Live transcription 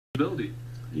possibility.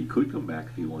 He could come back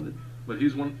if he wanted. But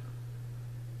he's one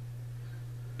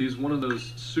of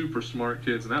those super smart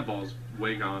kids, and that ball's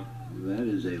way gone. That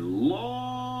is a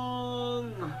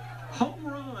long home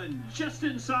run just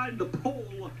inside the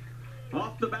pole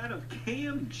off the bat of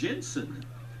Cam Jensen.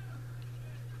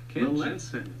 Cam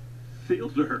Jensen.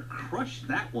 Fielder crushed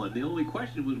that one. The only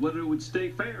question was whether it would stay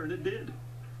fair, and it did.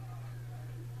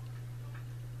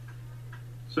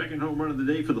 Second home run of the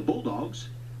day for the Bulldogs.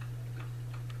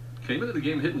 Came into the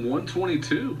game hitting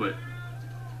 122, but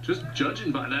just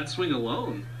judging by that swing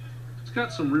alone, it's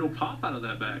got some real pop out of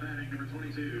that bat. Number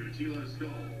 22,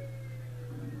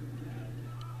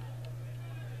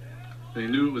 They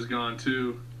knew it was gone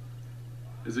too.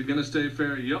 Is it going to stay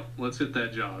fair? Yep, let's hit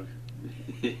that jog.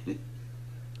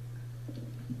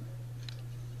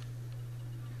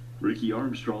 Ricky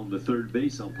Armstrong, the third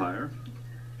base umpire.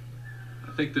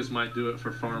 I think this might do it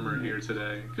for Farmer here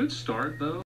today. Good start, though.